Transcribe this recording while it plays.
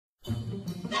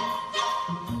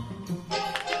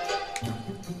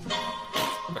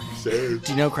Do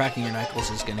you know cracking your knuckles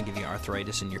is going to give you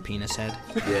arthritis in your penis head?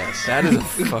 Yes. That is a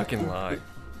fucking lie.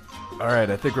 All right,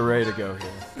 I think we're ready to go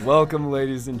here. Welcome,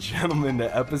 ladies and gentlemen,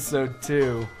 to episode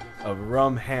 2 of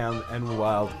Rum, Ham, and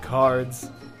Wild Cards.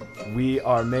 We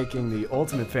are making the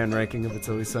ultimate fan ranking of It's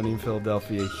Always Sunny in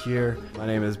Philadelphia here. My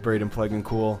name is Braden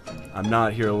Plegancool. I'm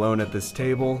not here alone at this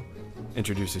table.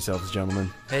 Introduce yourselves, gentlemen.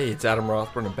 Hey, it's Adam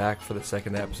Rothburn. I'm back for the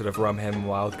second episode of Rum, Ham, and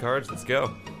Wild Cards. Let's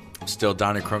go. I'm still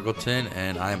Donnie Crunkleton,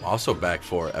 and I am also back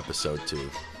for episode 2.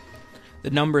 The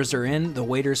numbers are in, the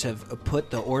waiters have put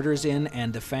the orders in,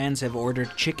 and the fans have ordered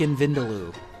chicken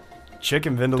vindaloo.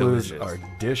 Chicken vindaloo is Delicious. our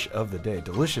dish of the day.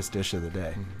 Delicious dish of the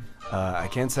day. I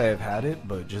can't say I've had it,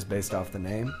 but just based off the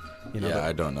name. You know, Yeah,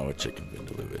 I don't know what chicken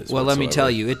vindaloo is. Well, let me whatsoever.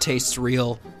 tell you, it tastes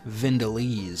real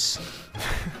Vindalese.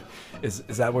 Is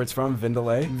that where it's from?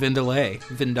 Vindaloo?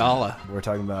 Vindala. We're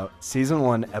talking about season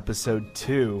 1, episode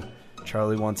 2,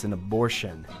 Charlie Wants an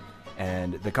Abortion.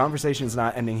 And the conversation is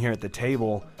not ending here at the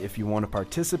table. If you want to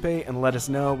participate and let us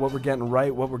know what we're getting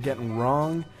right, what we're getting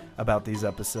wrong about these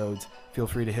episodes, feel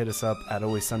free to hit us up at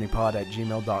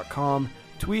alwayssunnypod@gmail.com,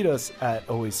 tweet us at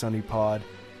alwayssunnypod,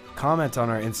 comment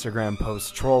on our Instagram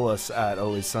post, troll us at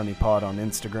alwayssunnypod on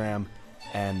Instagram,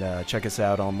 and check us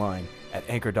out online at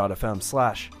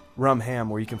anchor.fm/rumham,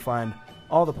 where you can find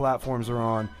all the platforms we're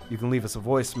on. You can leave us a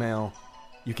voicemail.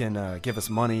 You can give us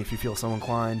money if you feel so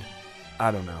inclined. I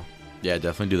don't know. Yeah,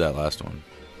 definitely do that last one.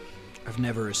 I've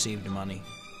never received money.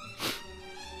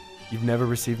 You've never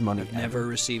received money. I've never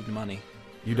received money.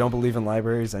 You don't believe in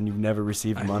libraries and you've never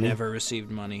received I've money? never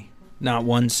received money. Not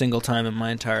one single time in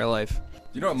my entire life.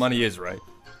 You know what money is, right?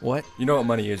 What? You know what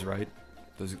money is, right?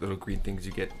 Those little green things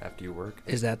you get after you work.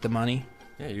 Is that the money?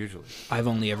 Yeah, usually. I've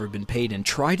only ever been paid in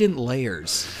Trident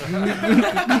layers.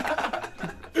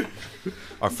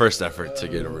 Our first effort to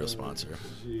get a real sponsor.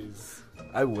 Jeez.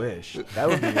 I wish. That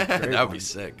would be a great That would one. be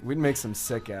sick. We'd make some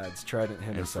sick ads. Trident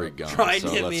hit And us free up. gum. Try and so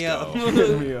hit let's me go. up.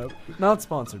 Hit me up. Not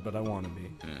sponsored, but I want to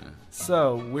be. Yeah.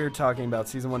 So, we're talking about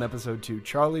season 1, episode 2,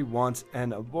 Charlie Wants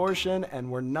an Abortion, and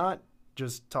we're not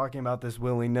just talking about this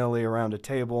willy-nilly around a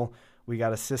table. We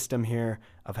got a system here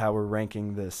of how we're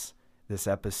ranking this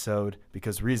episode,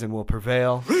 because reason will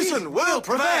prevail. Reason will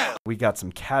prevail! We got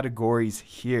some categories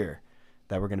here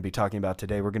that we're going to be talking about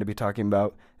today. We're going to be talking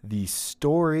about the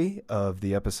story of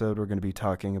the episode. We're going to be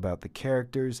talking about the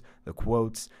characters, the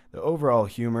quotes, the overall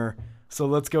humor. So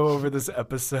let's go over this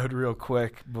episode real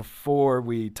quick before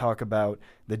we talk about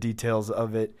the details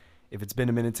of it. If it's been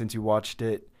a minute since you watched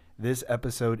it, this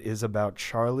episode is about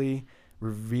Charlie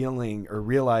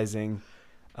realizing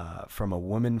from a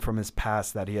woman from his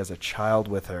past that he has a child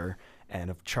with her, and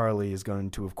if Charlie is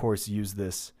going to, of course, use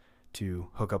this to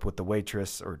hook up with the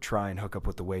waitress, or try and hook up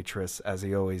with the waitress, as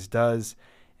he always does.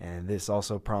 And this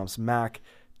also prompts Mac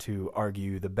to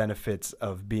argue the benefits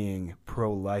of being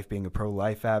pro-life, being a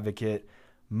pro-life advocate,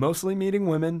 mostly meeting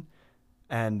women,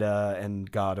 and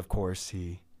God, of course.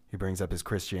 He brings up his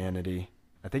Christianity.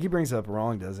 I think he brings it up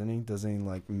wrong, doesn't he? Doesn't he,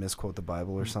 like, misquote the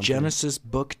Bible or something? Genesis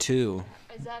Book 2.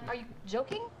 Are you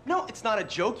joking? No, it's not a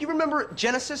joke. You remember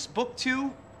Genesis book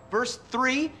 2, verse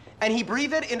 3? And he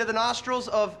breathed it into the nostrils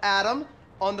of Adam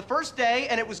on the first day,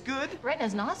 and it was good. Right in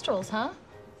his nostrils, huh?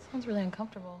 Sounds really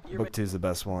uncomfortable. Book 2 is the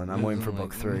best one. I'm waiting for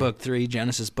book 3. Book 3,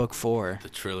 Genesis Book 4. The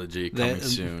trilogy coming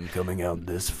soon. Coming out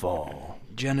this fall.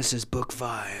 Genesis Book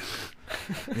 5.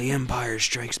 The Empire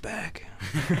Strikes Back.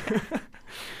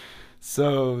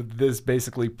 So this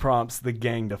basically prompts the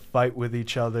gang to fight with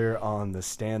each other on the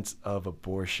stance of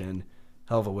abortion.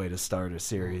 Hell of a way to start a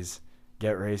series.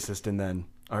 Get racist and then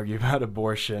argue about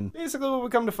abortion. Basically what we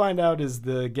come to find out is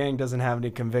the gang doesn't have any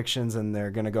convictions, and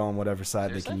they're going to go on whatever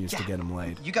side they can use to get them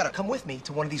laid. You gotta come with me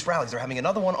to one of these rallies. They're having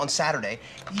another one on Saturday.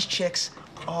 These chicks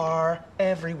are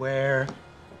everywhere.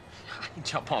 I can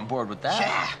jump on board with that.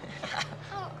 Yeah.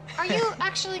 Oh, are you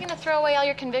actually gonna throw away all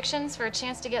your convictions for a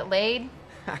chance to get laid?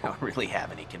 I don't really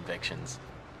have any convictions.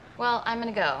 Well, I'm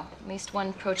gonna go. At least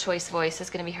one pro-choice voice is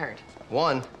gonna be heard.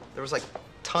 One. There was like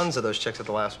tons of those chicks at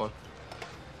the last one.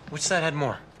 Which side had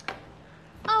more?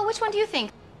 Oh, which one do you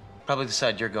think? Probably the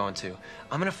side you're going to.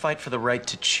 I'm gonna fight for the right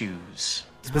to choose.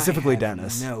 Specifically I have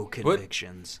Dennis. No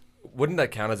convictions. Wouldn't that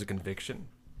count as a conviction?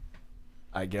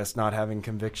 I guess not having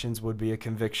convictions would be a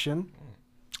conviction.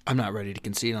 I'm not ready to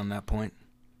concede on that point.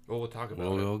 Well, we'll talk about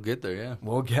Well, it. we'll get there, yeah.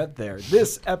 We'll get there.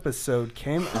 This episode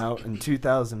came out in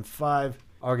 2005,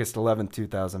 August 11th,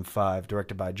 2005,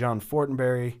 directed by John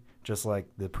Fortenberry, just like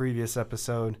the previous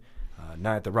episode,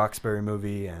 Night at the Roxbury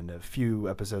movie, and a few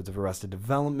episodes of Arrested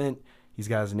Development. he's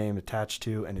got his name attached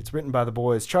to, and it's written by the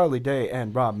boys Charlie Day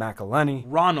and Rob McElhenney.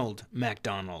 Ronald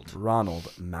McDonald.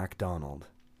 Ronald McDonald.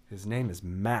 His name is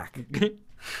Mac.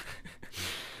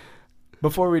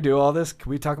 Before we do all this, can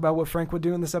we talk about what Frank would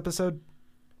do in this episode?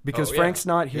 Because Frank's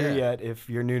not here yet. If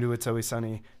you're new to It's Always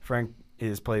Sunny, Frank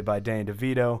is played by Danny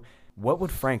DeVito. What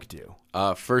would Frank do?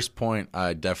 First point,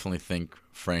 I definitely think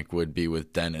Frank would be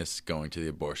with Dennis going to the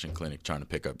abortion clinic trying to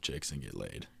pick up chicks and get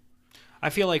laid. I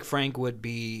feel like Frank would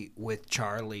be with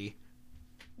Charlie,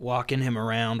 walking him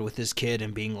around with his kid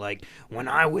and being like, when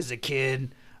I was a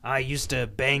kid, I used to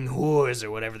bang whores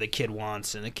or whatever the kid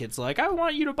wants. And the kid's like, I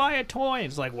want you to buy a toy.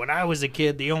 It's like, when I was a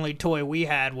kid, the only toy we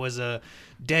had was a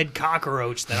dead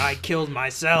cockroach that I killed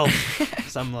myself.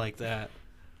 Something like that.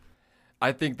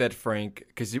 I think that Frank,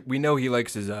 because we know he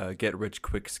likes his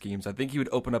get-rich-quick schemes, I think he would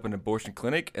open up an abortion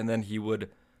clinic, and then he would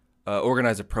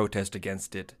organize a protest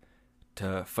against it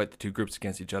to fight the two groups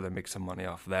against each other, make some money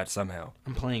off of that somehow.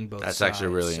 I'm playing both That's sides.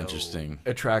 actually really interesting.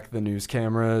 Attract the news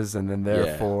cameras and then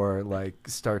therefore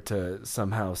start to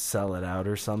somehow sell it out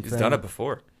or something. He's done it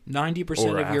before. 90%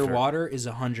 Or of your after. water is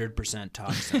 100%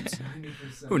 toxins.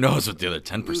 Who knows what the other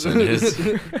 10% is?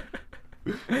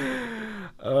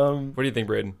 What do you think,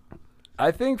 Braden?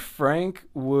 I think Frank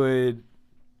would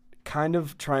kind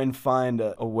of try and find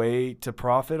a way to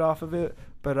profit off of it,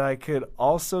 but I could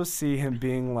also see him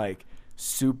being like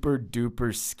super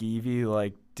duper skeevy.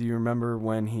 Like, do you remember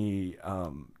when he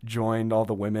joined all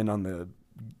the women on the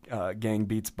Gang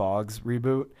Beats Boggs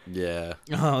reboot? Yeah.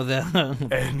 Oh,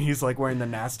 And he's like wearing the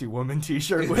Nasty Woman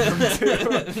t-shirt with him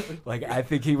too. Like, I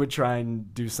think he would try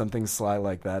and do something sly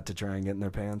like that to try and get in their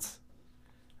pants.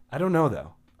 I don't know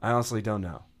though. I honestly don't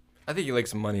know. I think he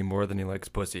likes money more than he likes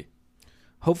pussy.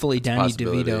 hopefully Danny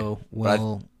possibility. DeVito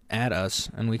will add us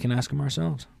and we can ask him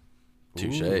ourselves.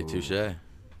 Touche.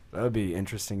 That would be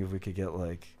interesting if we could get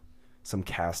like some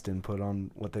cast input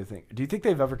on what they think. Do you think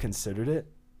they've ever considered it?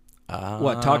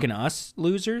 What, talking to us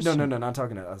losers? No, not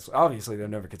talking to us. Obviously, they've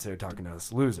never considered talking to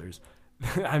us losers.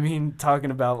 I mean,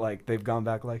 talking about like they've gone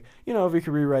back like, if we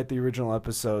could rewrite the original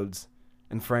episodes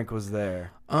and Frank was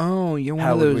there. Oh, you're one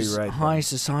How of would we those write high them?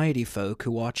 society folk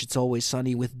who watch It's Always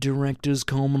Sunny with director's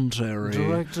commentary.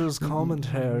 Director's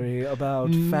commentary about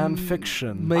fan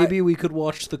fiction. Maybe we could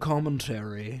watch the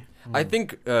commentary. I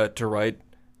think to write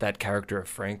that character of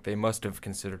Frank, they must have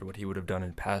considered what he would have done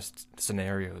in past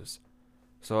scenarios.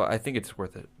 So I think it's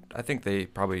worth it. I think they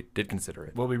probably did consider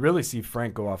it. Well, we really see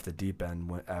Frank go off the deep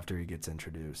end after he gets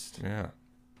introduced. Yeah.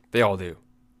 They all do.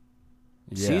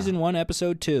 Yeah. Season 1,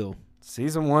 Episode 2.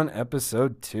 Season 1,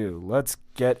 Episode 2. Let's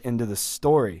get into the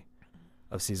story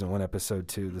of Season 1, Episode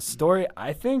 2. The story,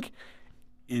 I think,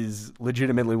 is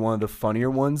legitimately one of the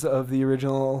funnier ones of the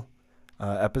original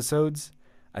episodes.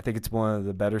 I think it's one of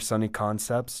the better Sunny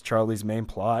concepts. Charlie's main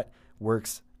plot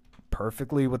works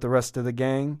perfectly with the rest of the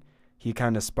gang. He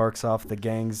kind of sparks off the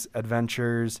gang's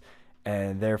adventures,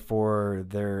 and therefore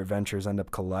their adventures end up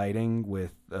colliding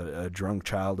with a drunk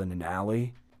child in an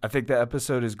alley. I think the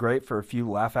episode is great for a few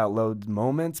laugh-out-loud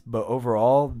moments, but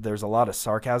overall, there's a lot of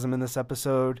sarcasm in this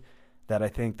episode that I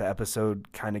think the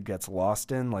episode kind of gets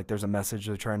lost in. Like, there's a message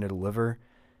they're trying to deliver,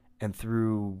 and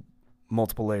through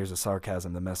multiple layers of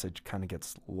sarcasm, the message kind of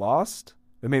gets lost.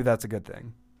 But maybe that's a good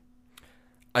thing.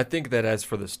 I think that as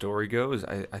for the story goes,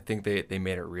 I think they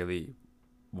made it really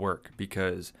work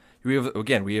because we have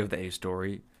the A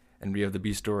story and we have the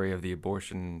B story of the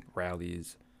abortion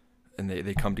rallies, and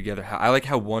they come together. I like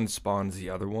how one spawns the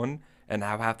other one, and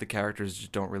how half the characters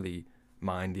just don't really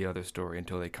mind the other story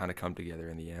until they kind of come together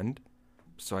in the end.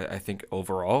 So I think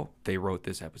overall they wrote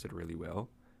this episode really well.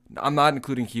 I'm not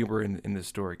including humor in the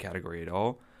story category at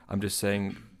all. I'm just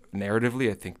saying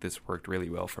narratively, I think this worked really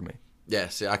well for me. Yeah,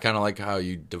 see, I kind of like how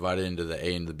you divided into the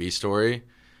A and the B story,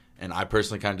 and I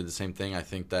personally kind of did the same thing. I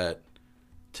think that,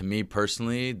 to me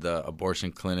personally, the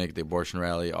abortion clinic, the abortion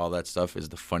rally, all that stuff is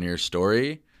the funnier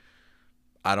story.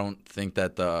 I don't think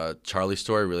that the Charlie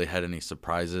story really had any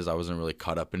surprises. I wasn't really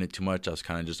caught up in it too much. I was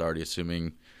kind of just already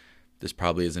assuming this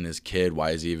probably isn't his kid.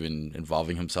 Why is he even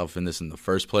involving himself in this in the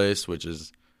first place, which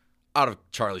is out of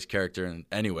Charlie's character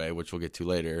anyway, which we'll get to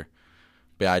later.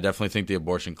 But yeah, I definitely think the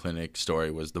abortion clinic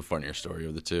story was the funnier story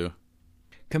of the two.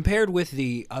 Compared with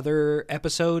the other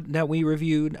episode that we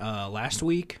reviewed last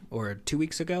week or 2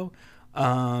 weeks ago,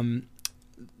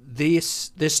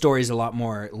 this story is a lot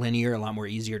more linear, a lot more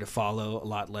easier to follow, a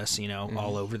lot less,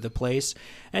 all over the place.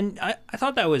 And I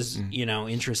thought that was,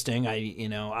 interesting.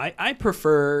 I'm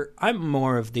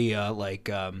more of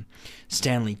the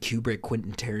Stanley Kubrick,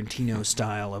 Quentin Tarantino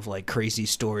style of like crazy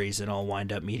stories and all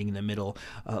wind up meeting in the middle.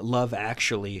 Love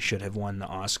Actually should have won the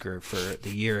Oscar for the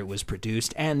year it was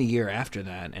produced and the year after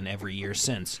that and every year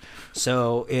since.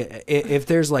 So if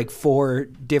there's like 4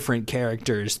 different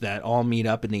characters that all meet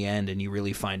up in the end and you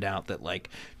really find out that like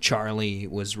Charlie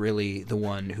was really the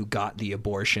one who got the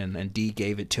abortion and Dee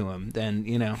gave it to him, then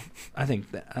I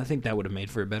think that would have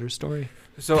made for a better story.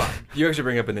 So you actually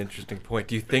bring up an interesting point.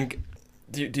 Do you think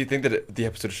that the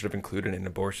episode should have included an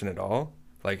abortion at all?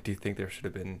 Like, do you think there should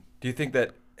have been? Do you think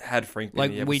that had Frank been like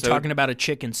in the episode? we talking about a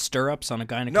chick in stirrups on a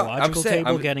gynecological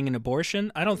table getting an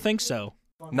abortion? I don't think so.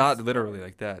 Not literally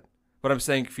like that. But I'm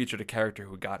saying featured a character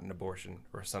who got an abortion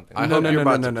or something. I hope you're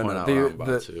about to point out what I'm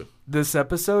about to. This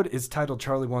episode is titled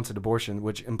Charlie Wants an Abortion,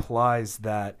 which implies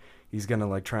that he's going to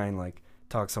like try and like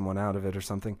talk someone out of it or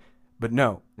something. But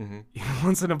no, he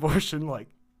wants an abortion like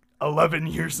 11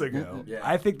 years ago. Yeah.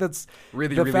 I think that's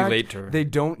really late term. They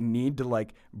don't need to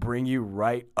like bring you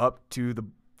right up to the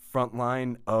front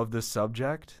line of the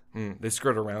subject. They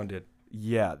skirt around it.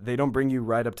 Yeah, they don't bring you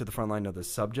right up to the front line of the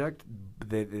subject.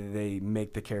 They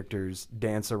make the characters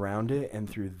dance around it, and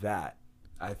through that,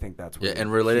 I think that's where and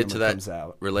related to that comes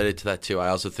out. Related to that too, I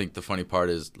also think the funny part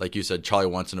is, like you said, Charlie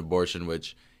wants an abortion,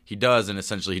 which he does, and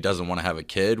essentially he doesn't want to have a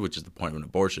kid, which is the point of an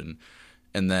abortion.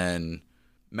 And then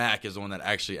Mac is the one that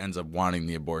actually ends up wanting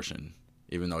the abortion.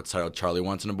 Even though it's titled Charlie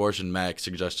Wants an Abortion, Mac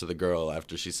suggests to the girl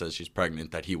after she says she's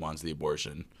pregnant that he wants the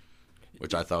abortion,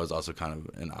 which I thought was also kind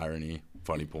of an irony,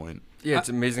 funny point. Yeah, it's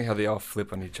amazing how they all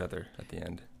flip on each other at the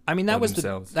end. I mean, that was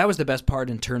the best part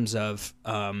in terms of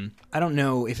I don't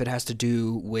know if it has to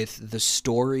do with the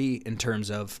story in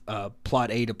terms of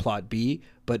plot A to plot B,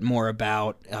 but more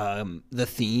about the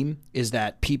theme is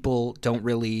that people don't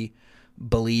really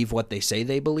believe what they say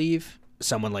they believe.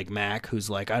 Someone like Mac,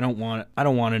 who's like, I don't want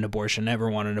an abortion,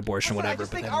 never want an abortion, whatever. I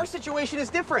just think our situation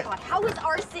is different. God, how is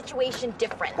our situation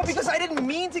different? Well, because I didn't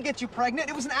mean to get you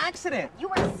pregnant. It was an accident. You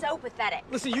are so pathetic.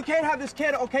 Listen, you can't have this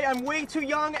kid, okay? I'm way too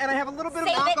young, and I have a little bit of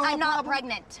alcohol I'm not problem.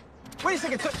 pregnant. Wait a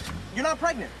second. So you're not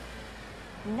pregnant?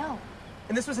 No.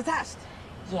 And this was a test?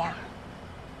 Yeah.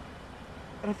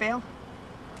 Did I fail?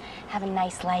 Have a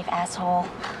nice life, asshole.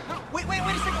 Wait a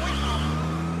second. Wait.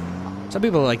 Some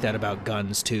people are like that about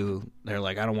guns too. They're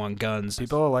like, I don't want guns.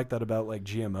 People are like that about like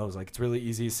GMOs. Like, it's really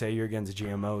easy to say you're against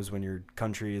GMOs when your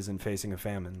country isn't facing a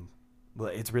famine.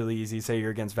 It's really easy to say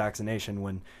you're against vaccination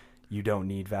when you don't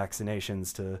need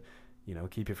vaccinations to,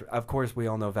 keep you. Of course, we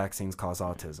all know vaccines cause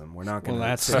autism. We're not going to.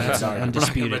 Well, that's an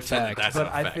undisputed fact.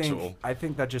 But I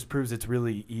think that just proves it's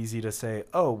really easy to say,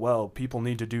 oh well, people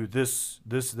need to do this,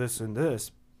 and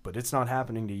this. But it's not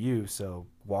happening to you, so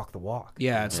walk the walk.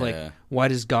 Yeah, it's like, why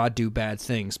does God do bad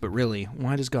things? But really,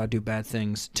 why does God do bad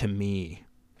things to me?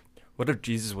 What if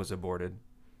Jesus was aborted?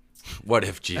 What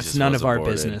if Jesus That's none was of our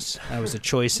aborted? business. That was a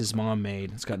choice his mom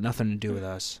made. It's got nothing to do with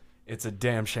us. It's a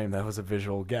damn shame that was a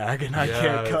visual gag, and I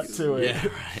can't cut to it. Yeah,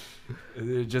 right.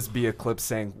 It'd just be a clip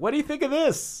saying, what do you think of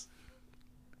this?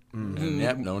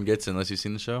 Yep, no one gets it unless you've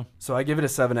seen the show. So I give it a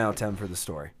 7 out of 10 for the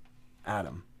story.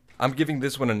 Adam. I'm giving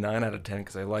this one a 9 out of 10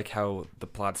 because I like how the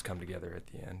plots come together at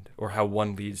the end, or how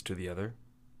one leads to the other.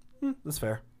 That's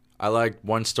fair. I like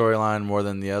one storyline more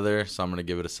than the other, so I'm going to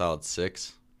give it a solid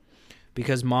 6.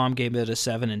 Because Mom gave it a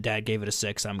 7 and Dad gave it a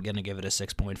 6, I'm going to give it a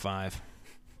 6.5.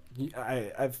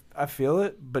 I feel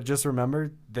it, but just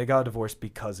remember, they got divorced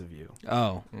because of you.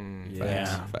 Oh.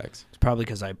 Yeah. Facts. It's probably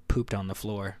because I pooped on the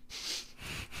floor.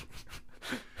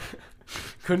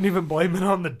 Couldn't even blame it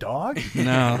on the dog?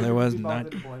 No, there wasn't. I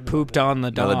pooped on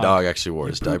the dog. No, the dog actually wore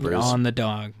his diapers. On the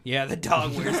dog. Yeah, the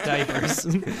dog wears diapers.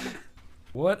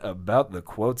 What about the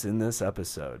quotes in this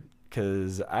episode?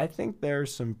 Because I think there are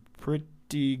some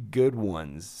pretty good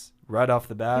ones right off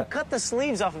the bat. You cut the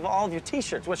sleeves off of all of your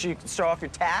T-shirts. What, so you can show off your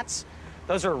tats?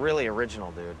 Those are really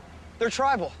original, dude. They're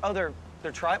tribal. Oh, they're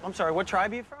tribe? I'm sorry, what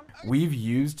tribe are you from? We've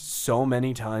used so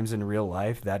many times in real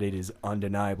life that it is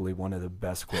undeniably one of the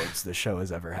best quotes the show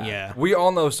has ever had. Yeah. We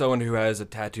all know someone who has a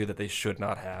tattoo that they should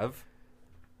not have.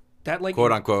 That like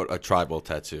quote unquote a tribal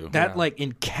tattoo. That like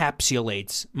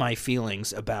encapsulates my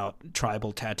feelings about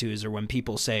tribal tattoos, or when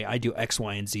people say I do X,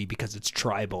 Y, and Z because it's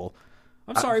tribal.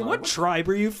 I'm sorry, what tribe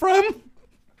are you from?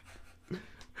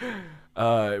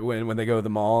 When they go to the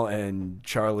mall and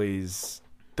Charlie's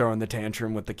throwing the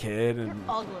tantrum with the kid, and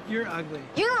You're ugly.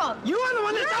 You're ugly. You are the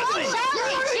one that's ugly.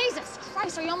 Jesus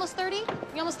Christ, are you almost 30? You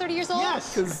almost 30 years old?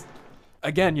 Yes. because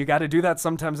again, you got to do that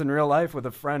sometimes in real life with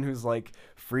a friend who's like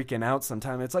freaking out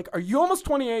sometimes. It's like, are you almost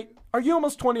 28? Are you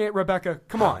almost 28, Rebecca?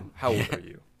 Come on. How old are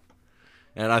you?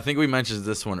 And I think we mentioned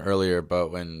this one earlier,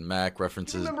 but when Mac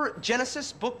references... Remember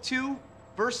Genesis book 2,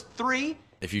 verse 3?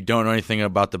 If you don't know anything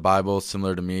about the Bible,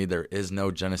 similar to me, there is no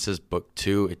Genesis book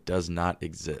 2. It does not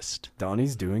exist.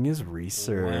 Donnie's doing his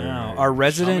research. Wow. Our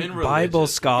resident Bible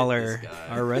scholar.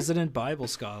 Our resident Bible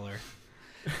scholar.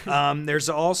 There's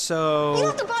also... You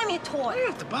don't have to buy me a toy. I don't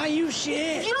have to buy you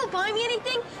shit. If you don't buy me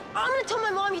anything, I'm gonna tell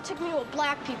my mom you took me to a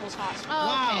black people's hospital.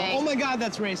 Wow. Oh my God,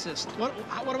 that's racist. What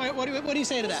do you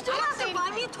say to You that? still have to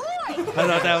buy me a toy. I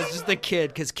thought that was just the kid,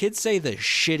 because kids say the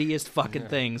shittiest fucking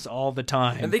things all the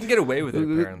time. And they can get away with it,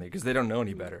 apparently, because they don't know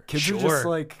any better. Kids are just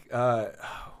like,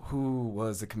 who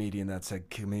was the comedian that said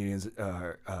kids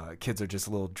are just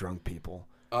little drunk people?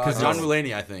 John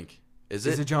Mulaney, I think. Is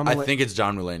it John Mulaney? I think it's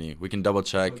John Mulaney. We can double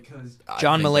check.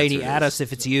 John Mulaney, add us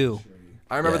if it's you.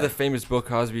 I remember the famous Bill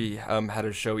Cosby had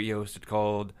a show he hosted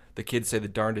called "The Kids Say the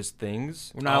Darndest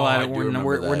Things." We're not allowed.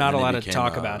 We're not allowed to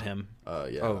talk about him.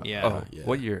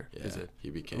 What year is it? He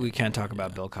became. We can't talk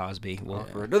about Bill Cosby.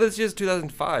 No, this is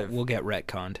 2005. We'll get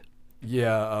retconned.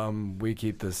 Yeah, we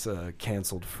keep this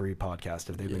canceled free podcast.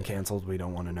 If they've been canceled, we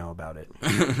don't want to know about it.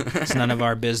 It's none of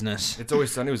our business. It's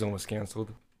Always Sunny was almost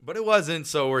canceled. But it wasn't,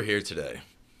 so we're here today.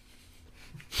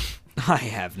 I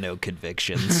have no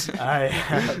convictions. I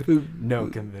have no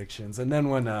convictions. And then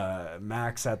when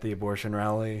Mac's at the abortion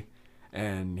rally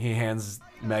and he hands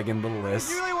Megan the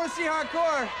list. You really want to see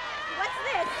hardcore? What's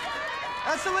this?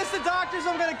 That's the list of doctors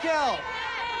I'm gonna kill.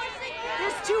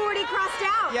 There's 2 already crossed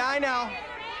out. Yeah, I know.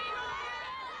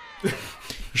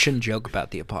 You shouldn't joke about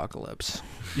the apocalypse.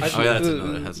 That's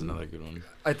another good one.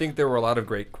 I think there were a lot of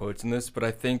great quotes in this, but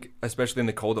I think, especially in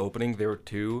the cold opening, there were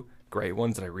 2 great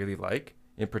ones that I really like.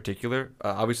 In particular,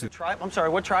 obviously... Tribe? I'm sorry,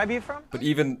 what tribe are you from? But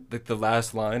even the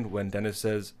last line when Dennis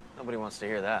says... Nobody wants to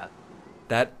hear that.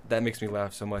 That makes me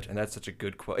laugh so much, and that's such a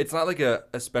good quote. It's not like a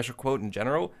special quote in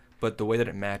general, but the way that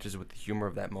it matches with the humor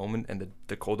of that moment and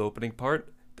the cold opening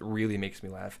part really makes me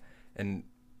laugh. And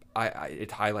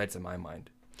it highlights in my mind.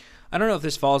 I don't know if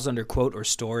this falls under quote or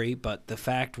story, but the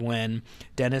fact when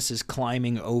Dennis is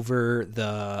climbing over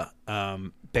the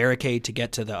barricade to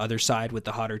get to the other side with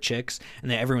the hotter chicks, and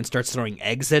then everyone starts throwing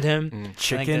eggs at him.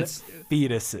 Chicken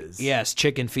fetuses. Yes,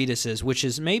 chicken fetuses, which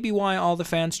is maybe why all the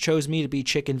fans chose me to be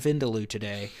Chicken Vindaloo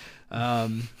today.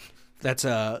 That's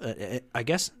I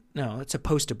guess... No, it's a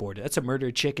post-aborted. That's a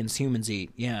murdered chickens humans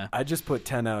eat. Yeah. I just put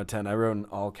 10 out of 10. I wrote in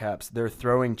all caps. They're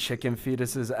throwing chicken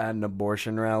fetuses at an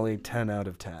abortion rally. 10 out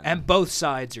of 10. And both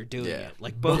sides are doing it.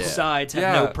 Like both sides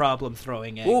have no problem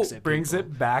throwing eggs at brings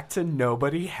people. it back to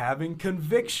nobody having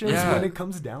convictions when it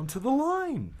comes down to the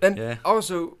line. And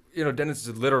also, Dennis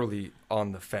is literally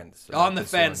on the fence. On the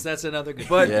fence. That's another good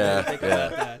point. Think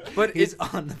about that. But he's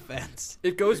on the fence.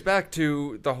 It goes back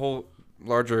to the whole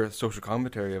larger social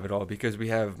commentary of it all, because we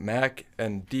have Mac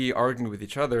and Dee arguing with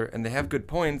each other, and they have good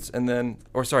points, and then,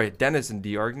 Dennis and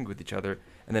Dee arguing with each other,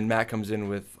 and then Mac comes in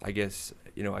with, I guess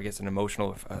an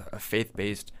emotional, a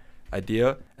faith-based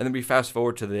idea, and then we fast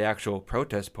forward to the actual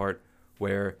protest part,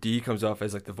 where Dee comes off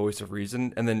as like the voice of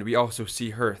reason, and then we also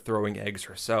see her throwing eggs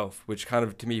herself, which kind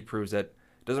of, to me, proves that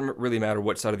it doesn't really matter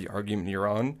what side of the argument you're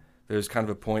on. There's kind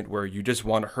of a point where you just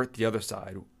want to hurt the other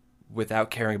side without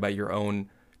caring about your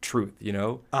own truth,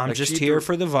 I'm like just here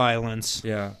for the violence.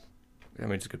 Yeah. I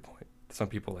mean, it's a good point. Some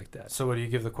people like that. So what do you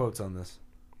give the quotes on this?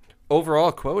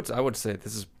 Overall quotes, I would say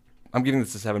I'm giving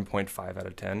this a 7.5 out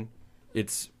of 10.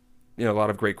 It's, a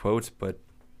lot of great quotes, but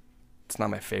it's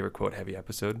not my favorite quote heavy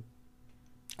episode.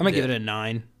 I'm going to give it a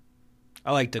 9.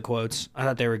 I like the quotes. I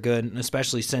thought they were good, and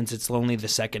especially since it's only the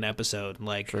second episode.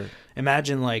 Like,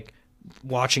 imagine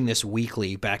watching this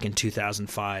weekly back in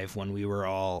 2005 when we were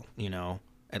all,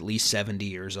 at least 70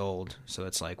 years old. So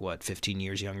that's 15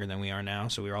 years younger than we are now.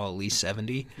 So we were all at least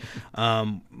 70.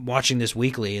 Watching this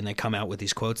weekly, and they come out with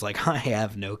these quotes like, I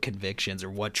have no convictions, or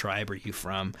what tribe are you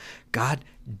from? God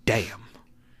damn.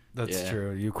 That's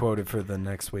true. You quoted for the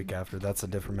next week after. That's a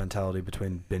different mentality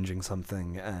between binging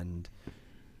something and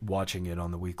watching it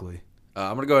on the weekly.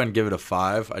 I'm going to go ahead and give it a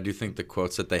 5. I do think the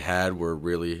quotes that they had were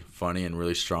really funny and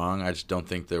really strong. I just don't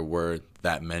think there were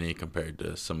that many compared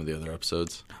to some of the other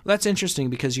episodes. Well, that's interesting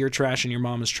because you're trash and your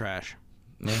mom is trash.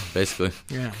 Yeah, basically.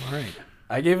 Yeah, all right.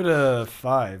 I gave it a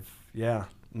 5. Yeah.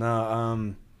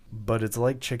 No, but it's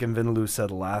like Chicken Vindaloo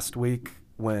said last week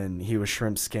when he was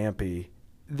Shrimp Scampi.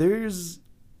 There's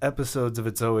episodes of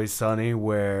It's Always Sunny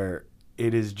where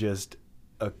it is just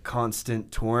a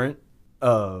constant torrent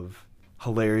of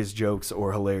hilarious jokes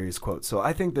or hilarious quotes. So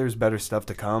I think there's better stuff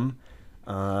to come.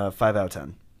 5 out of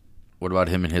 10. What about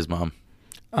him and his mom?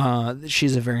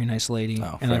 She's a very nice lady,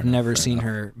 Oh, and fair I've enough, never fair seen enough.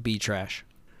 her be trash.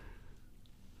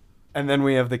 And then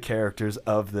we have the characters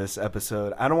of this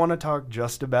episode. I don't want to talk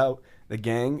just about the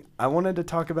gang. I wanted to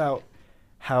talk about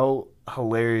how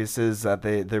hilarious it is that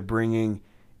they're bringing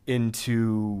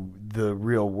into the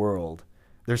real world.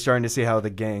 They're starting to see how the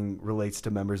gang relates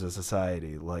to members of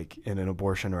society, like in an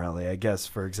abortion rally. I guess,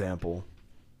 for example,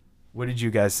 what did you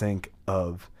guys think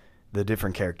of the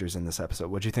different characters in this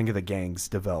episode? What did you think of the gang's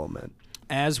development?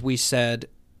 As we said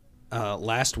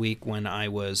last week when I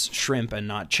was shrimp and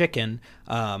not chicken,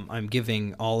 I'm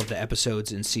giving all of the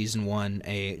episodes in season 1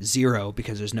 a 0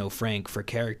 because there's no Frank for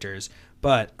characters.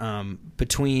 But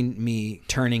between me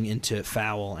turning into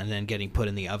fowl and then getting put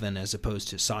in the oven as opposed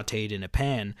to sautéed in a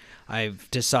pan,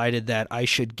 I've decided that I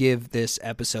should give this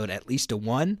episode at least a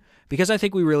 1 because I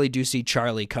think we really do see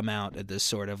Charlie come out at this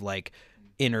sort of like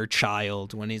inner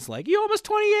child when he's like, "You almost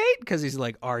 28?" because he's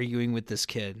like arguing with this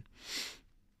kid.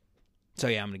 So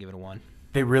yeah, I'm going to give it a 1.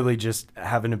 They really just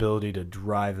have an ability to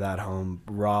drive that home.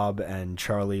 Rob and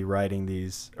Charlie writing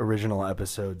these original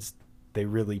episodes, they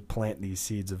really plant these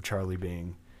seeds of Charlie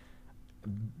being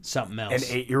something else.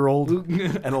 An 8-year-old, an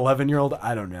 11-year-old,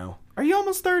 I don't know. Are you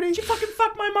almost 30? Did you fucking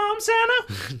fuck my mom,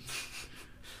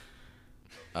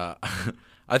 Santa?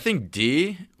 I think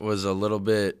Dee was a little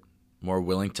bit more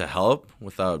willing to help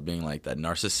without being like that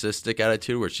narcissistic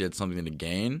attitude where she had something to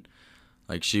gain.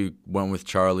 Like she went with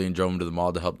Charlie and drove him to the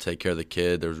mall to help take care of the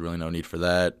kid. There was really no need for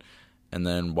that. And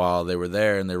then while they were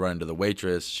there and they run into the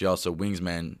waitress, she also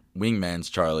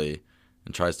wingmans Charlie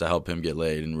and tries to help him get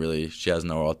laid. And really, she has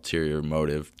no ulterior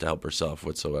motive to help herself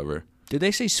whatsoever. Did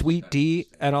they say Sweet D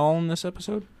at all in this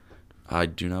episode? I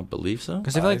do not believe so.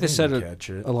 Because I feel like they said it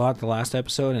a lot the last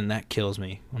episode, and that kills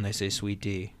me when they say Sweet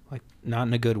D. Like, not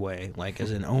in a good way. Like,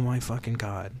 as in, oh my fucking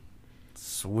God.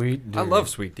 Sweet D. I love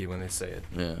Sweet D when they say it.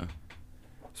 Yeah.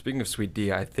 Speaking of Sweet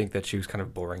D, I think that she was kind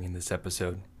of boring in this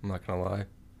episode. I'm not going to lie.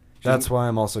 That's why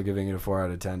I'm also giving it a 4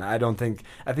 out of 10. I think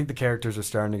the characters are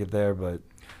starting to get there, but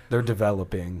they're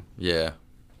developing. Yeah.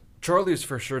 Charlie is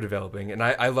for sure developing, and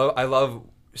I love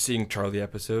seeing Charlie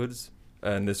episodes.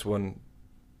 And this one,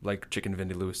 like Chicken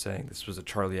Vindaloo was saying, this was a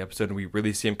Charlie episode, and we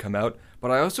really see him come out.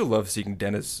 But I also love seeing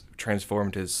Dennis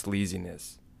transform to his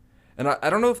sleaziness. And I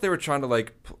don't know if they were trying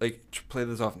to play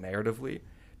this off narratively,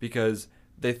 because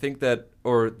they think that,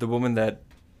 or the woman that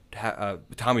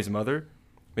Tommy's mother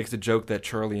makes a joke that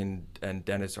Charlie and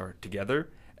Dennis are together,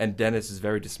 and Dennis is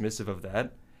very dismissive of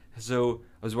that. So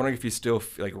I was wondering if he's still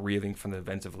reeling from the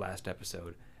events of last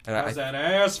episode. And How's that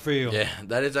ass feel? Yeah,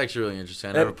 that is actually really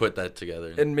interesting. I never put that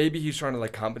together. And maybe he's trying to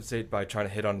compensate by trying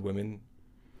to hit on women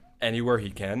anywhere he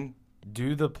can.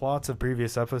 Do the plots of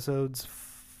previous episodes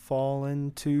fall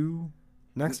into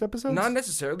next episodes? Not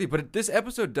necessarily, but this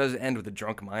episode does end with a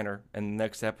drunk miner, and the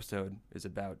next episode is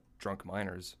about drunk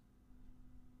miners.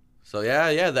 So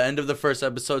yeah, the end of the first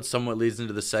episode somewhat leads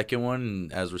into the second one,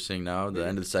 and as we're seeing now, the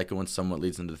end of the second one somewhat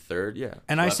leads into the third. Yeah.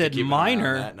 And I said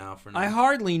minor. I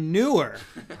hardly knew her.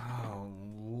 Oh,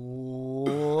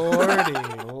 Lordy.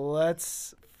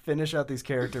 Let's finish out these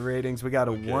character ratings. We got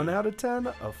a 1 out of 10,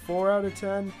 a 4 out of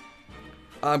 10.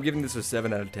 I'm giving this a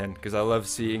 7 out of 10 because I love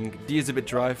seeing Dee is a bit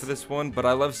dry for this one, but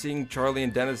I love seeing Charlie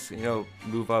and Dennis,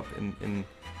 move up in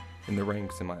the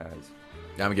ranks in my eyes.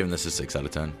 Yeah, I'm giving this a 6 out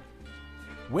of 10.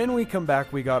 When we come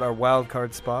back, we got our wild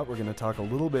card spot. We're going to talk a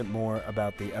little bit more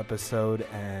about the episode,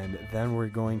 and then we're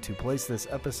going to place this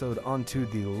episode onto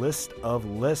the list of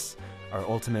lists, our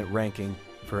ultimate ranking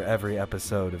for every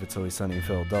episode of It's Always Sunny in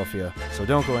Philadelphia. So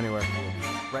don't go anywhere. We'll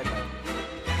be right back.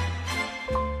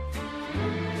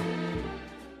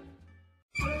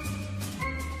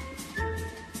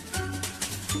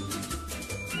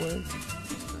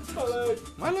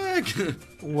 My leg.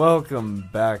 Welcome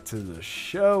back to the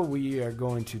show. We are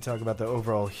going to talk about the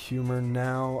overall humor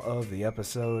now of the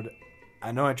episode.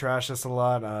 I know I trashed this a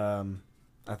lot.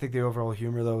 I think the overall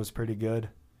humor, though, was pretty good.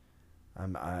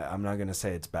 I'm not going to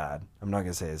say it's bad. I'm not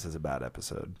going to say this is a bad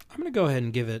episode. I'm going to go ahead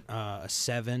and give it a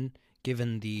 7,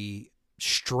 given the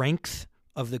strength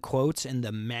of the quotes and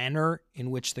the manner in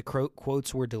which the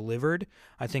quotes were delivered.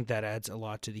 I think that adds a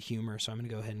lot to the humor, so I'm going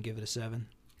to go ahead and give it a 7.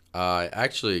 I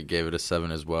actually gave it a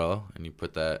 7 as well, and you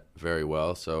put that very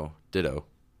well, so ditto.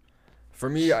 For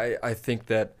me, I think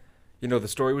that, the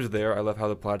story was there. I love how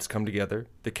the plots come together.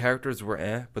 The characters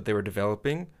were but they were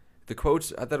developing. The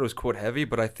quotes, I thought it was quote heavy,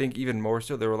 but I think even more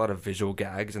so, there were a lot of visual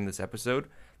gags in this episode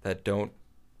that don't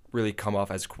really come off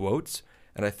as quotes,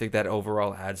 and I think that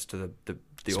overall adds to the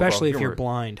especially overall if you're humor.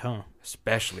 blind, huh?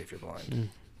 Especially if you're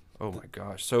blind. Oh my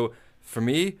gosh. So for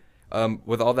me,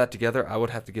 with all that together, I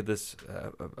would have to give this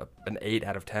an 8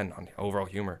 out of 10 on overall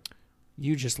humor.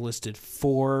 You just listed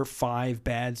 4 or 5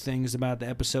 bad things about the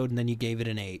episode, and then you gave it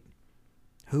an 8.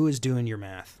 Who is doing your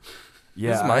math?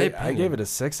 Yeah, my I opinion. gave it a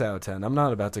 6 out of 10. I'm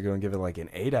not about to go and give it like an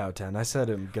 8 out of 10. I said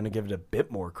I'm going to give it a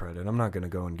bit more credit. I'm not going to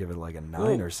go and give it like a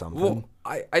 9 or something. Well,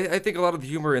 I think a lot of the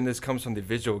humor in this comes from the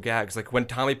visual gags. Like when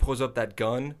Tommy pulls up that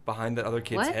gun behind the other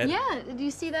kid's What? head. Yeah. Do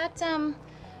you see that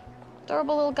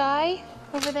adorable little guy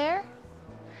over there?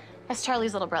 That's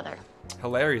Charlie's little brother.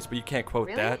 Hilarious, but you can't quote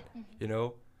Really? that, you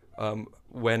know?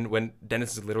 When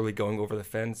Dennis is literally going over the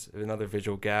fence, another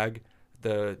visual gag.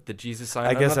 The Jesus sign,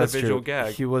 I guess another that's visual true.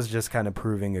 gag. He was just kind of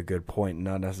proving a good point,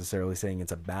 not necessarily saying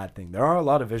it's a bad thing. There are a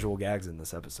lot of visual gags in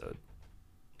this episode.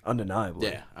 Undeniably.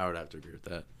 Yeah, I would have to agree with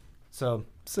that. So,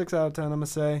 6 out of 10, I'm going to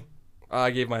say.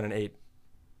 I gave mine an 8.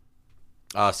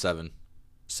 7.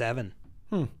 7.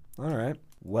 All right.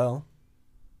 Well,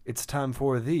 it's time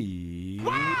for the...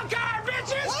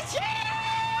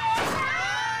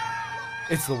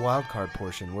 It's the wild card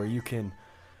portion where you can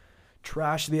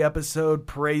trash the episode,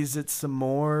 praise it some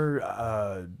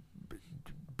more,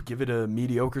 give it a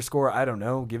mediocre score. I don't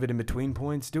know. Give it in between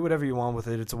points. Do whatever you want with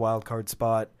it. It's a wild card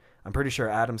spot. I'm pretty sure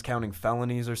Adam's counting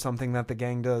felonies or something that the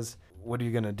gang does. What are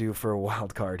you going to do for a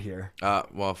wild card here?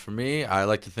 Well, for me, I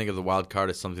like to think of the wild card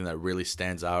as something that really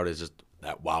stands out as just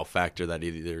that wow factor that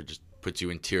either just puts you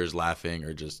in tears laughing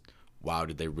or just, wow,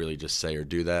 did they really just say or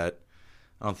do that?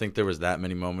 I don't think there was that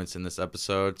many moments in this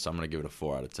episode, so I'm going to give it a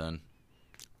 4 out of 10.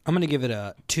 I'm going to give it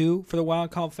a 2 for the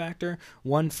wild card factor,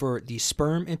 1 for the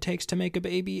sperm it takes to make a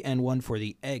baby, and 1 for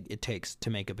the egg it takes to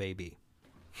make a baby.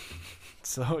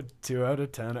 So, 2 out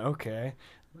of 10. Okay.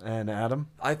 And Adam?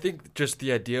 I think just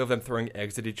the idea of them throwing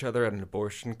eggs at each other at an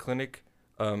abortion clinic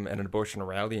and an abortion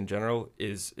rally in general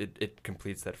it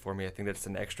completes that for me. I think that's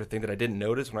an extra thing that I didn't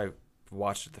notice when I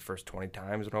watched it the first 20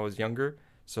 times when I was younger.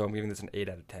 So I'm giving this an 8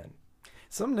 out of 10.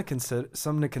 Something to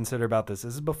consider about this.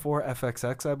 This is before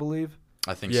FXX, I believe.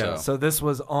 I think so. So this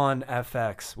was on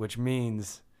FX, which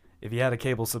means if you had a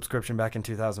cable subscription back in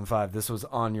 2005, this was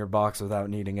on your box without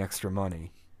needing extra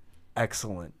money.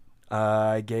 Excellent.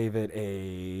 I gave it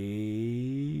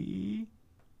a...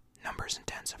 Numbers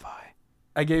intensify.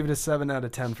 I gave it a 7 out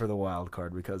of 10 for the wild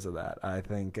card because of that. I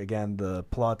think, again, the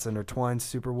plots intertwine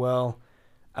super well.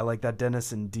 I like that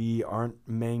Dennis and Dee aren't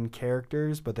main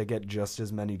characters, but they get just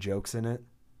as many jokes in it.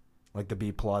 Like the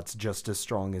B plot's just as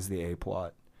strong as the A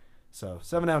plot. So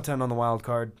 7 out of 10 on the wild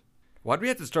card. Why'd we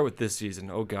have to start with this season?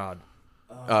 Oh, God.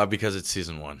 Because it's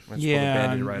season 1. Let's pull the Yeah,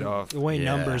 Band-Aid right off. the way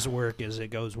numbers work is it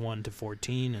goes 1 to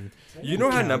 14, and you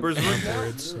know how numbers work?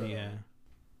 backwards. Yeah.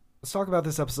 Let's talk about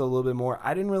this episode a little bit more.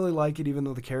 I didn't really like it, even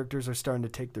though the characters are starting to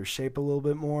take their shape a little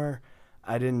bit more.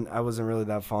 I wasn't really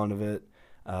that fond of it.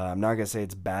 I'm not gonna say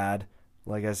it's bad,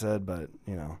 like I said, but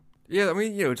you know. Yeah, I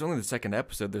mean, it's only the second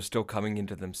episode. They're still coming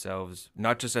into themselves,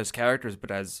 not just as characters,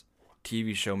 but as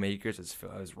TV show makers,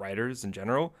 as writers in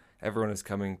general. Everyone is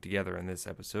coming together in this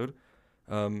episode.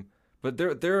 But there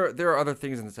are other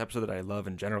things in this episode that I love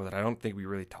in general that I don't think we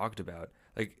really talked about.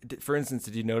 Like, for instance,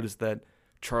 did you notice that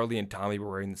Charlie and Tommy were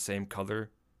wearing the same color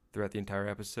throughout the entire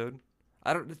episode?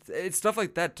 It's stuff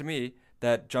like that to me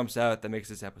that jumps out that makes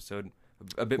this episode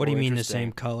a bit more interesting. What do you mean the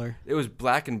same color? It was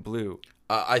black and blue.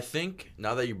 I think,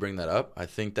 now that you bring that up, I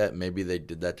think that maybe they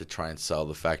did that to try and sell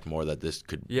the fact more that this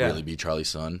could really be Charlie's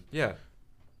son. Yeah.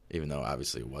 Even though,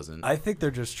 obviously, it wasn't. I think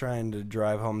they're just trying to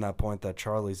drive home that point that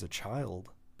Charlie's a child,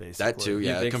 basically. That too,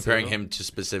 yeah. Comparing him to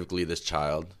specifically this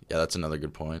child. Yeah, that's another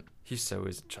good point. He so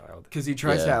is a child. Because he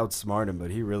tries to outsmart him,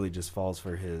 but he really just falls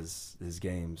for his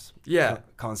games. Yeah.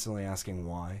 Constantly asking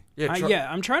why.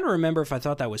 I'm trying to remember if I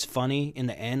thought that was funny in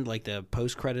the end, like the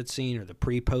post-credit scene or the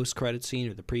pre-post-credit scene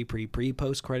or the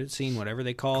pre-post-credit scene, whatever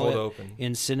they call Cold it open.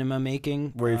 in cinema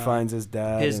making. Where he finds his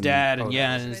dad. His dad, and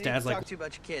Listen, his I dad's need to like... talk to you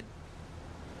about your kid.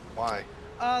 Why?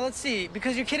 Let's see,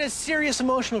 because your kid has serious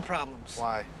emotional problems.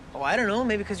 Why? Oh, I don't know,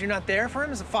 maybe because you're not there for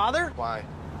him as a father? Why?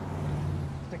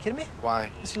 Are you kidding me?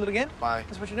 Why? This you little again? Why?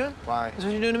 This what you're doing? Why? This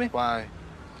what you're doing to me? Why?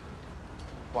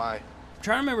 Why? I'm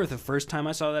trying to remember if the first time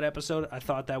I saw that episode, I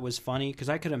thought that was funny, because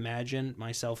I could imagine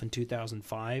myself in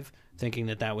 2005 thinking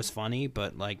that was funny,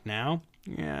 but like now,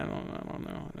 I don't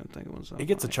know. I don't think it was so It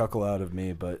gets a funny. chuckle out of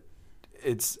me, but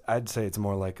I'd say it's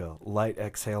more like a light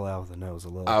exhale out of the nose a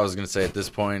little. I was going to say, at this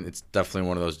point, it's definitely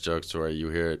one of those jokes where you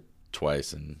hear it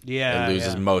twice and Yeah, it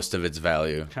loses yeah. most of its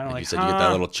value. Kinda Like like, you said, you get that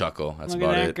 "Huh, little chuckle. That's Look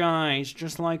about at that it. guy. He's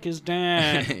just like his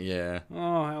dad. Yeah.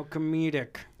 Oh, how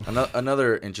comedic.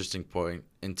 Another interesting point.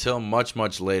 Until much,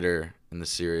 much later in the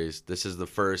series, this is the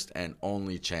first and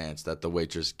only chance that the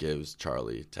waitress gives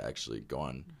Charlie to actually go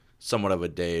on somewhat of a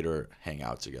date or hang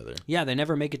out together. Yeah, they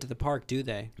never make it to the park, do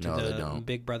they? No, they don't.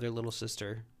 Big brother, little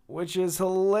sister. Which is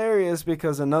hilarious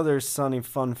because another Sunny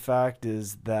fun fact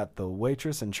is that the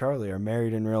waitress and Charlie are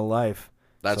married in real life.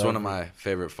 That's So one of my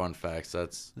favorite fun facts.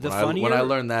 That's The when I funnier-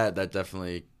 learned that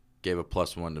definitely gave a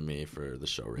 +1 to me for the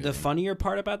show rating. The funnier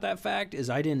part about that fact is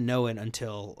I didn't know it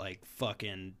until like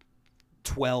fucking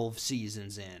 12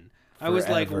 seasons in. I was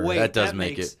like, Forever. wait, That does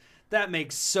make it. That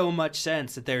makes so much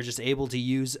sense that they're just able to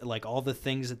use like all the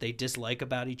things that they dislike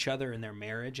about each other in their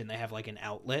marriage, and they have like an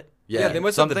outlet. Yeah, they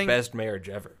must have the best marriage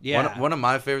ever. Yeah. One of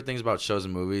my favorite things about shows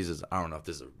and movies is, I don't know if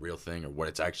this is a real thing or what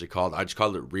it's actually called. I just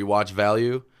call it rewatch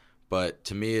value. But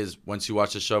to me, is once you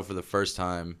watch the show for the first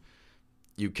time,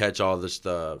 you catch all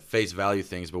the face value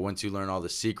things. But once you learn all the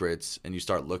secrets and you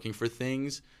start looking for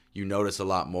things, you notice a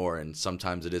lot more. And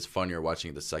sometimes it is funnier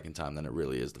watching it the second time than it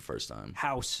really is the first time.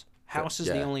 House is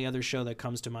the only other show that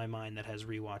comes to my mind that has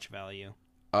rewatch value.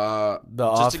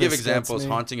 Just to give Office examples, gets me.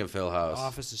 Haunting of Hill House.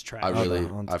 Office is trash.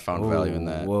 I found value in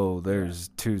that. Whoa, there's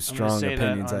two strong say that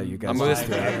opinions that on you guys I'm just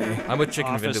with, threw at me. I'm with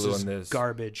Chicken Office Vindaloo is on this.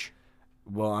 garbage.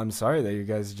 Well, I'm sorry that you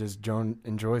guys just don't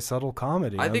enjoy subtle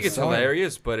comedy. I think I'm it's sorry.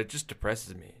 hilarious, but it just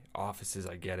depresses me. Offices,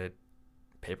 I get it.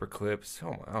 Paper clips.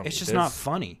 Oh, I don't It's need just this. not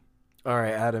funny. All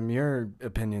right, Adam, your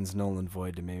opinion's null and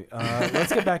void to me.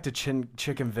 Let's get back to Chicken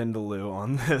Vindaloo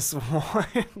on this one.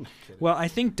 Well, I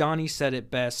think Donnie said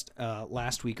it best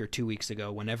last week or 2 weeks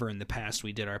ago, whenever in the past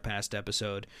we did our past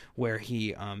episode, where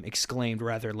he exclaimed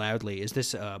rather loudly, "Is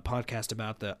this a podcast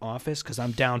about The Office? Because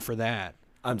I'm down for that."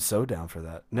 I'm so down for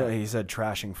that. No, he said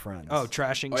trashing friends. Oh,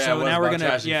 trashing. Oh, yeah, it so was now we're about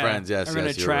gonna trashing Friends. Yes, we're gonna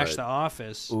yes, you're trash right. The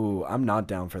Office. Ooh, I'm not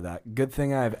down for that. Good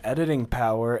thing I have editing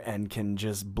power and can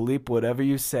just bleep whatever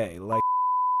you say. Like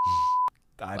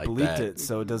I Like bleeped that. it,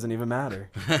 so it doesn't even matter.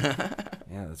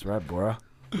 Yeah, that's right, Bora.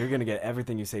 You're gonna get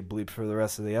everything you say bleeped for the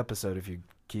rest of the episode if you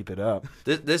keep it up.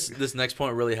 This next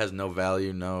point really has no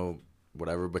value, no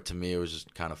whatever, but to me it was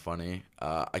just kind of funny.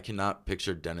 I cannot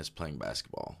picture Dennis playing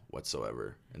basketball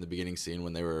whatsoever. In the beginning scene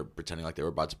when they were pretending like they were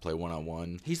about to play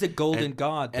one-on-one. He's the golden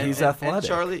god. He's athletic. And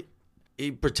Charlie,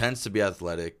 he pretends to be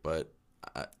athletic, but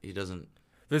he doesn't.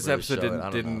 This really episode show it. I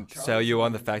don't didn't know. sell you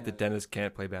on the fact that Dennis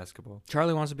can't play basketball.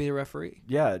 Charlie wants to be the referee.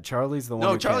 Yeah, Charlie's the one.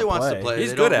 No, who Charlie can't wants play. to play. He's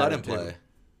They good don't at let it, him too. play.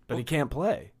 But he can't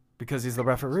play because he's the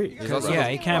referee. Yeah,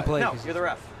 he can't play. No, you're the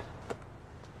ref.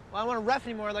 Well, I don't want to ref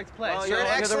anymore. I'd like to play. Well, So you're you're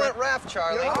an the excellent ref. ref,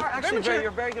 Charlie. You're You're very actually mature. you're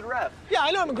a very good ref. Yeah,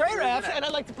 I know I'm a great ref, and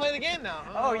I'd like to play the game now.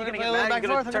 Oh, you're gonna get mad? You're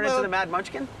gonna turn into the Mad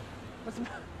Munchkin?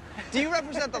 Do you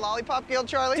represent the Lollipop Guild,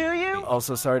 Charlie? Do you?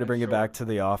 Also, sorry to bring it back to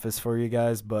The Office for you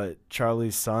guys, but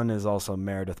Charlie's son is also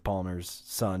Meredith Palmer's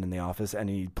son in The Office, and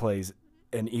he plays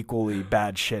an equally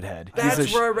bad shithead.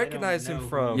 That's where I don't recognize him know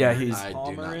from. Yeah, he's. I do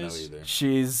Palmer not know is- either.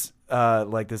 She's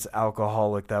like this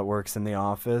alcoholic that works in the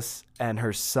office, and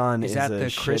her son Is is that a the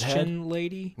shithead. Christian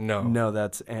lady? No. No,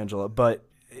 that's Angela. But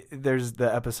there's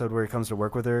the episode where he comes to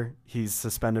work with her. He's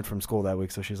suspended from school that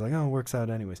week, so she's like, "Oh, it works out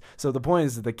anyways." So the point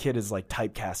is, that the kid is like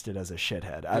typecasted as a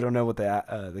shithead. I don't know what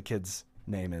the kid's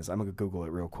name is. I'm gonna Google it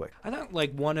real quick. I thought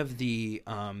like one of the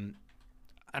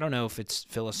I don't know if it's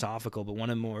philosophical, but one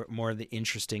of more of the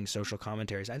interesting social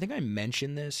commentaries. I think I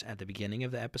mentioned this at the beginning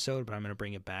of the episode, but I'm going to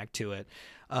bring it back to it.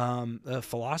 The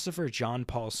philosopher John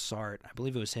Paul Sartre, I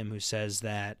believe it was him who says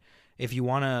that if you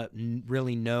want to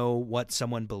really know what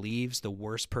someone believes, the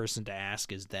worst person to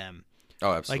ask is them.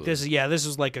 Oh, absolutely. Like this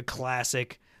is like a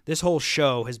classic. This whole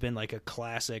show has been like a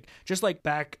classic, just like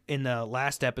back in the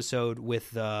last episode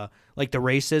with like the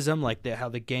racism, like how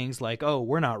the gang's like, oh,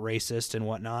 we're not racist and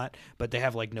whatnot, but they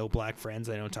have like no black friends,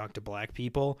 they don't talk to black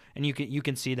people, and you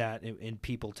can see that in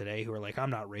people today who are like,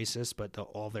 I'm not racist, but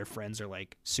all their friends are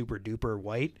like super duper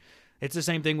white. It's the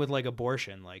same thing with like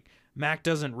abortion. Like Mac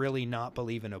doesn't really not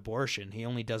believe in abortion. He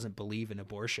only doesn't believe in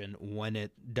abortion when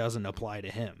it doesn't apply to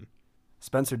him.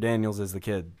 Spencer Daniels is the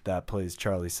kid that plays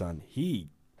Charlie's son. He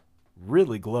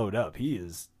really glowed up. He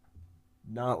is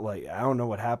not like, I don't know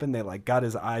what happened. They like got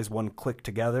his eyes one click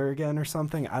together again or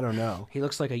something. I don't know. He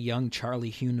looks like a young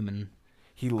Charlie Hunnam.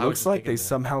 He was looks just like thinking they that.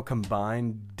 somehow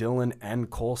combined Dylan and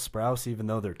Cole Sprouse, even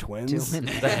though they're twins.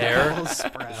 The hair,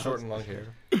 the short and long hair.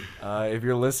 If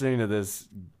you're listening to this,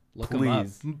 Look him up.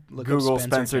 please Look up Google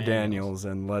Spencer Spencer Daniels. Daniels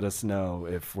and let us know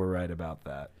if we're right about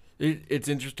that. It's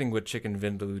interesting what Chicken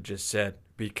Vindaloo just said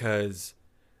because,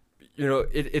 you know,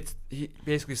 he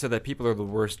basically said that people are the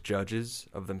worst judges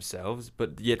of themselves,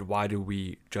 but yet why do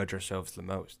we judge ourselves the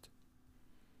most?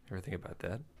 Ever think about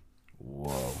that? Whoa.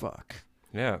 Fuck.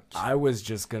 Yeah. I was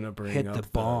just gonna bring Hit up the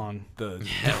bong.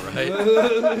 Yeah,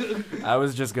 right. I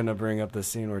was just gonna bring up the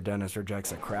scene where Dennis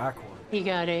rejects a crack one. You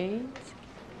got AIDS?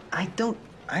 I don't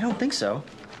think so.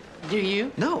 Do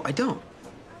you? No, I don't.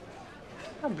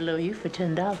 I'll blow you for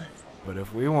 $10. But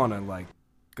if we want to like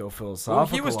go Well,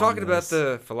 philosophical. he was on talking about this.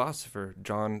 the philosopher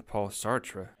Jean-Paul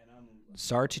Sartre.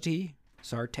 Sartre?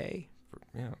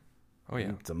 Yeah. Oh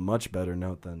yeah. It's a much better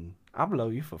note than "I'll blow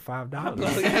you for $5."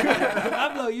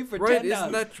 I'll blow you for Right, $10.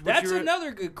 isn't that what That's you were-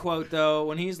 another good quote, though,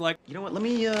 when he's like, You know what? Let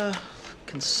me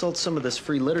consult some of this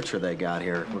free literature they got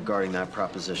here regarding that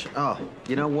proposition. Oh,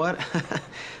 you know what?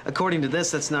 According to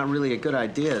this, that's not really a good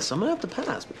idea, so I'm gonna have to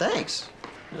pass. But thanks.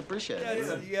 I appreciate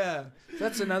it. yeah.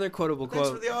 That's another quotable quote.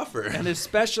 Thanks for the offer. And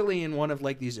especially in one of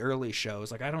like these early shows.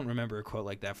 Like, I don't remember a quote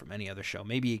like that from any other show.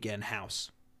 Maybe again,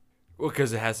 House. Well,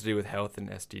 because it has to do with health and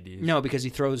STDs. No, because he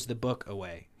throws the book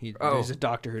away. He's a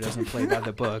doctor who doesn't play by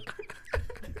the book.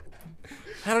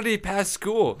 How did he pass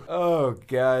school? Oh,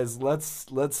 guys, let's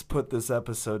put this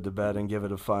episode to bed and give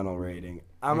it a final rating.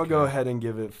 I'm gonna go ahead and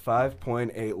give it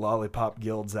 5.8 lollipop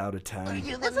guilds out of 10.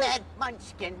 You the mad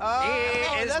munchkin.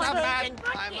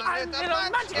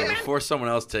 Before someone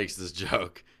else takes this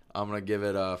joke, I'm going to give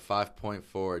it a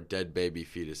 5.4 dead baby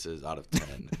fetuses out of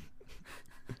 10.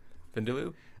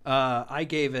 Vindaloo? I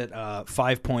gave it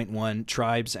 5.1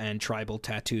 tribes and tribal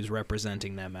tattoos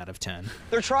representing them out of 10.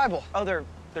 They're tribal. Oh, they're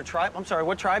tribe? I'm sorry,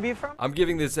 what tribe are you from? I'm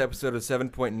giving this episode a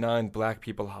 7.9 black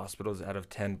people hospitals out of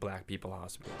 10 black people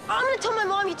hospitals. I'm gonna tell my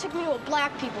mom you took me to a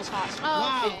black people's hospital.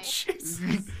 Oh,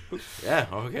 Yeah,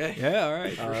 okay. Yeah, all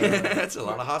right. That's a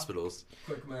lot of hospitals.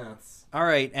 Quick maths. All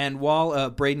right, and while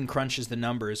Braden crunches the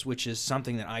numbers, which is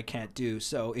something that I can't do,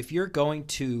 so if you're going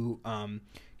to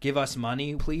give us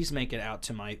money, please make it out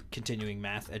to my continuing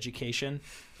math education.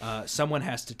 Someone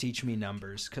has to teach me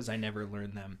numbers because I never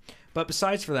learned them. But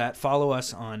besides for that, follow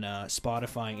us on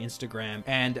Spotify, Instagram,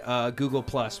 and Google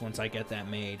Plus once I get that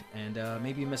made, and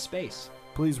maybe Miss Space.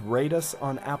 Please rate us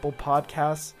on Apple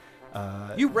Podcasts.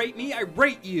 You rate me, I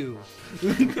rate you.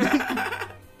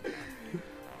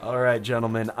 All right,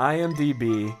 gentlemen.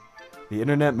 IMDb, the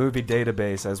Internet Movie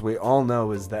Database, as we all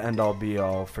know, is the end-all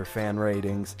be-all for fan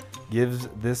ratings, gives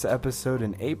this episode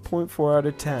an 8.4 out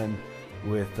of 10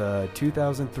 with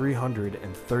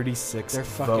 2,336 They're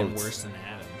fucking votes. worse than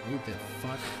Adam. Who the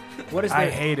fuck? What is I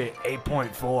that? hate it.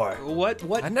 8.4.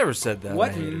 What? I never said that. I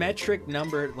What hated it. metric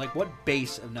number, like what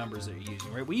base of numbers are you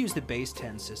using, right? We use the base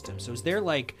 10 system. So is there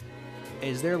like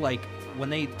when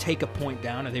they take a point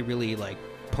down, are they really like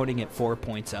putting it 4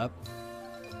 points up?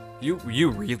 You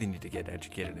really need to get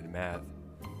educated in math.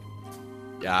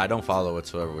 Yeah, I don't follow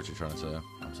whatsoever what you're trying to say.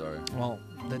 I'm sorry. Well,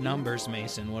 the numbers,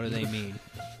 Mason, what do they mean?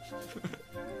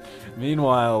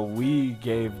 Meanwhile, we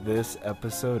gave this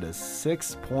episode a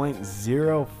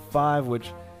 6.05,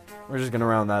 which we're just going to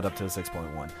round that up to a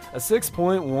 6.1. A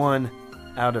 6.1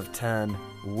 out of 10,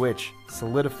 which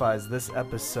solidifies this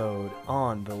episode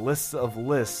on the list of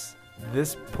lists.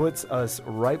 This puts us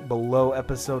right below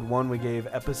episode 1. We gave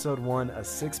episode 1 a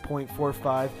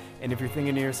 6.45. And if you're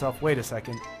thinking to yourself, wait a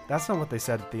second, that's not what they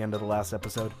said at the end of the last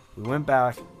episode. We went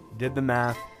back, did the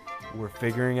math. We're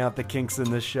figuring out the kinks in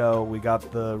this show. We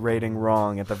got the rating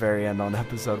wrong at the very end on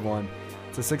episode 1.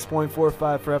 It's a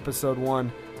 6.45 for episode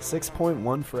 1,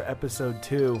 6.1 for episode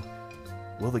 2.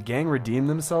 Will the gang redeem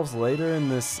themselves later in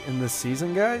this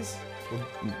season, guys?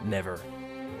 Never.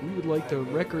 We would like the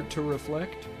record to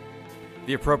reflect.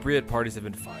 The appropriate parties have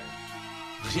been fired.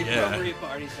 Yeah.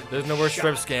 There's no more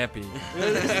Shrimp Scampi.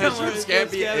 Shrimp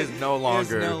Scampi is no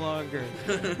longer.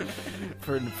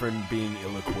 for being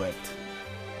ill-equipped.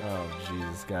 Oh,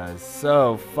 jeez, guys.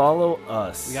 So, follow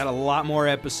us. We got a lot more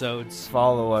episodes.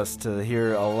 Follow us to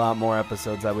hear a lot more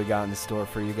episodes that we got in store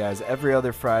for you guys. Every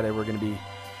other Friday, we're going to be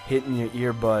hitting your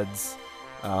earbuds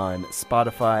on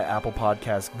Spotify, Apple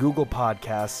Podcasts, Google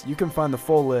Podcasts. You can find the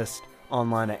full list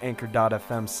online at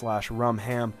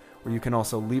anchor.fm/rumham, where you can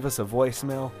also leave us a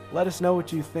voicemail. Let us know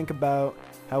what you think about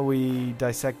how we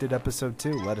dissected episode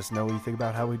 2. Let us know what you think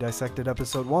about how we dissected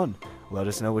episode 1. Let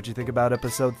us know what you think about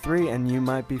episode 3, and you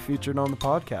might be featured on the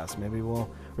podcast. Maybe we'll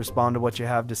respond to what you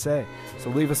have to say. So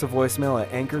leave us a voicemail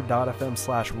at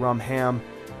anchor.fm/rumham.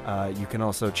 You can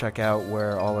also check out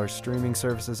where all our streaming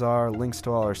services are, links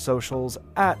to all our socials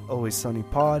at Always Sunny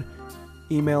Pod.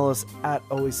 Email us at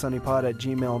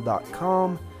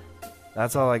alwayssunnypod@gmail.com.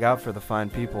 That's all I got for the fine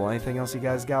people. Anything else you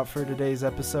guys got for today's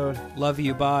episode? Love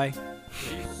you, bye.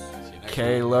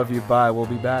 Okay, love you, bye. We'll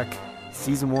be back.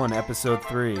 Season 1, Episode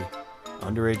 3,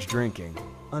 Underage Drinking,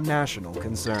 a National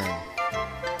Concern.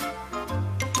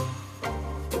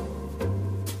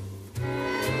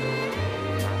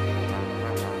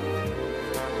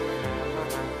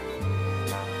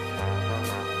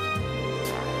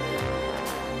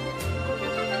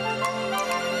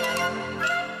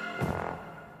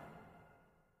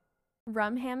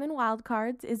 Rumham and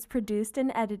Wildcards is produced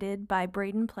and edited by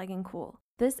Braden Plegancool.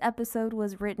 This episode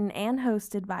was written and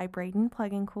hosted by Braden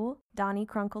Pluggincool, Donnie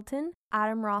Crunkleton,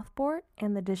 Adam Rothbort,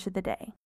 and The Dish of the Day.